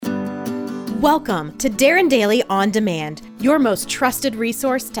Welcome to Darren Daily On Demand, your most trusted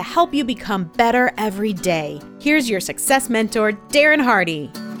resource to help you become better every day. Here's your success mentor, Darren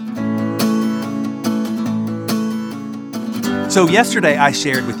Hardy. So yesterday I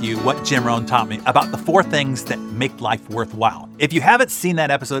shared with you what Jim Rohn taught me about the 4 things that make life worthwhile. If you haven't seen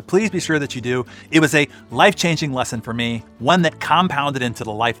that episode, please be sure that you do. It was a life-changing lesson for me, one that compounded into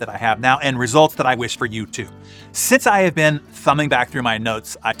the life that I have now and results that I wish for you too. Since I have been thumbing back through my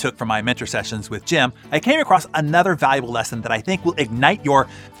notes I took from my mentor sessions with Jim, I came across another valuable lesson that I think will ignite your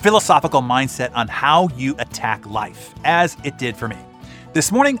philosophical mindset on how you attack life, as it did for me.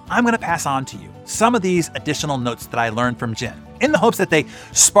 This morning, I'm going to pass on to you some of these additional notes that I learned from Jim, in the hopes that they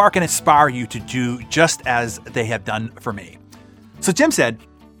spark and inspire you to do just as they have done for me. So Jim said,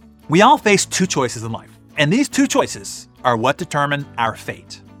 we all face 2 choices in life, and these 2 choices are what determine our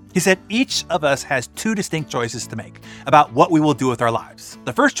fate. He said each of us has 2 distinct choices to make about what we will do with our lives.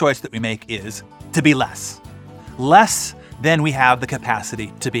 The first choice that we make is to be less than we have the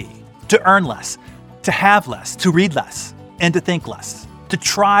capacity to be, to earn less, to have less, to read less, and to think less, to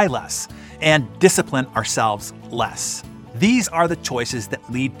try less, and discipline ourselves less. These are the choices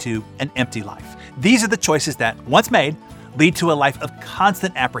that lead to an empty life. These are the choices that, once made, lead to a life of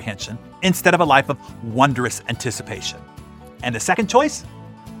constant apprehension instead of a life of wondrous anticipation. And the second choice?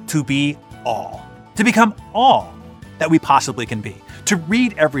 To be all. To become all that we possibly can be. To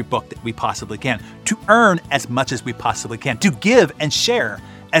read every book that we possibly can. To earn as much as we possibly can. To give and share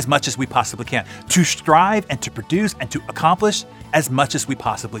as much as we possibly can. To strive and to produce and to accomplish as much as we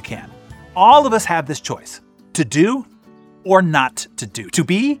possibly can. All of us have this choice, to do or not to do, to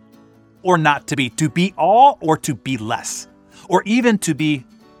be or not to be all or to be less, or even to be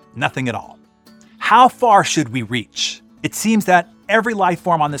nothing at all. How far should we reach? It seems that every life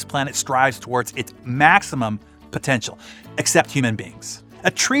form on this planet strives towards its maximum potential, except human beings.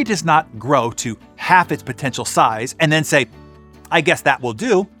 A tree does not grow to half its potential size and then say, I guess that will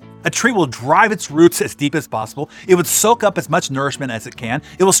do. A tree will drive its roots as deep as possible. It would soak up as much nourishment as it can.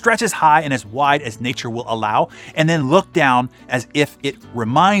 It will stretch as high and as wide as nature will allow, and then look down as if it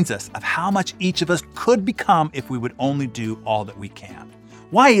reminds us of how much each of us could become if we would only do all that we can.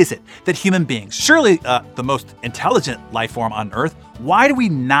 Why is it that human beings, surely the most intelligent life form on Earth, why do we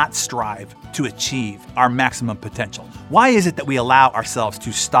not strive to achieve our maximum potential? Why is it that we allow ourselves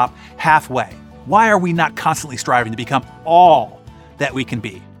to stop halfway? Why are we not constantly striving to become all that we can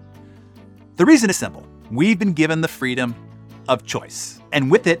be? The reason is simple. We've been given the freedom of choice. And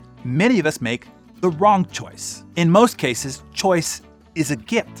with it, many of us make the wrong choice. In most cases, choice is a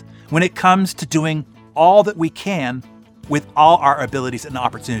gift when it comes to doing all that we can with all our abilities and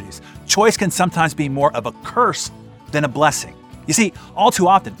opportunities. Choice can sometimes be more of a curse than a blessing. You see, all too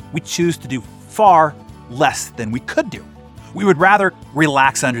often, we choose to do far less than we could do. We would rather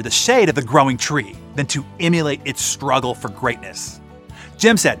relax under the shade of the growing tree than to emulate its struggle for greatness.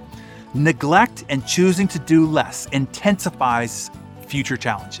 Jim said, neglect and choosing to do less intensifies future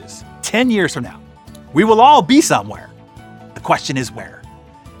challenges. 10 years from now, we will all be somewhere. The question is where?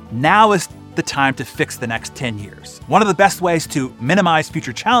 Now is the time to fix the next 10 years. One of the best ways to minimize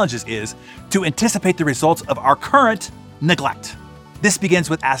future challenges is to anticipate the results of our current neglect. This begins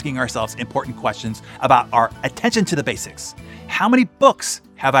with asking ourselves important questions about our attention to the basics. How many books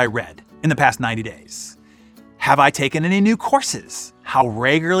have I read in the past 90 days? Have I taken any new courses? How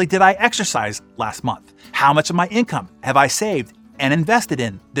regularly did I exercise last month? How much of my income have I saved and invested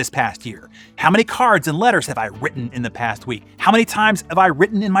in this past year? How many cards and letters have I written in the past week? How many times have I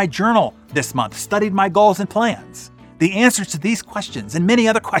written in my journal this month, studied my goals and plans? The answers to these questions and many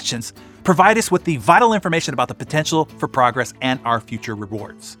other questions provide us with the vital information about the potential for progress and our future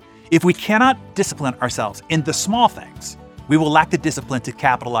rewards. If we cannot discipline ourselves in the small things, we will lack the discipline to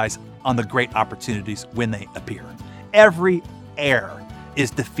capitalize on the great opportunities when they appear. Every error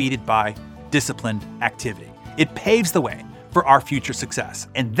is defeated by disciplined activity. It paves the way for our future success.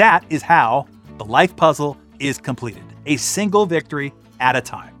 And that is how the life puzzle is completed, a single victory at a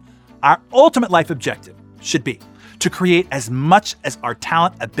time. Our ultimate life objective should be to create as much as our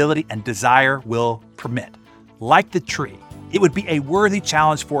talent, ability, and desire will permit. Like the tree, it would be a worthy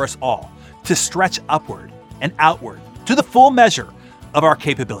challenge for us all to stretch upward and outward to the full measure of our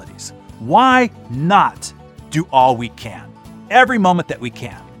capabilities. Why not do all we can, every moment that we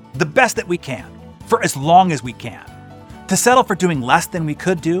can, the best that we can, for as long as we can? To settle for doing less than we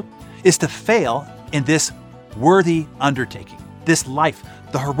could do is to fail in this worthy undertaking, this life,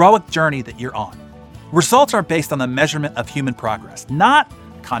 the heroic journey that you're on. Results are based on the measurement of human progress, not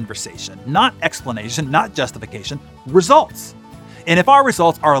conversation, not explanation, not justification, results. And if our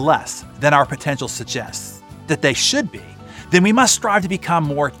results are less than our potential suggests that they should be, then we must strive to become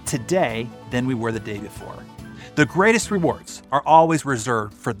more today than we were the day before. The greatest rewards are always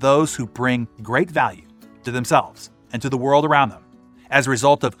reserved for those who bring great value to themselves and to the world around them as a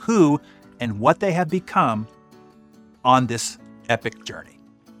result of who and what they have become on this epic journey.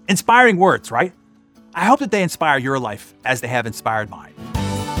 Inspiring words, right? I hope that they inspire your life as they have inspired mine.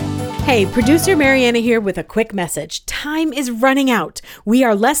 Hey, producer Mariana here with a quick message. Time is running out. We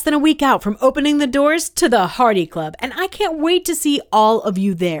are less than a week out from opening the doors to the Hardy Club, and I can't wait to see all of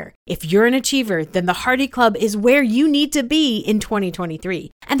you there. If you're an achiever, then the Hardy Club is where you need to be in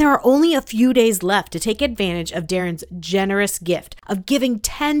 2023. And there are only a few days left to take advantage of Darren's generous gift of giving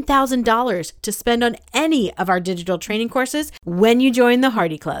 $10,000 to spend on any of our digital training courses when you join the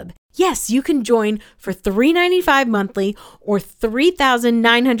Hardy Club. Yes, you can join for $395 monthly or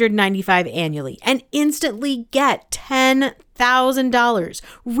 $3,995 annually and instantly get $10,000,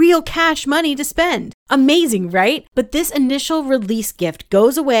 real cash money to spend. Amazing, right? But this initial release gift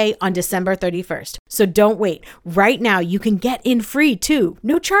goes away on December 31st. So don't wait. Right now, you can get in free too.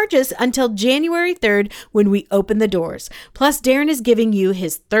 No charges until January 3rd when we open the doors. Plus, Darren is giving you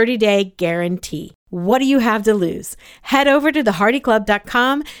his 30-day guarantee. What do you have to lose? Head over to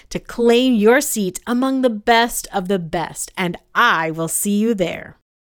thehardyclub.com to claim your seat among the best of the best, and I will see you there.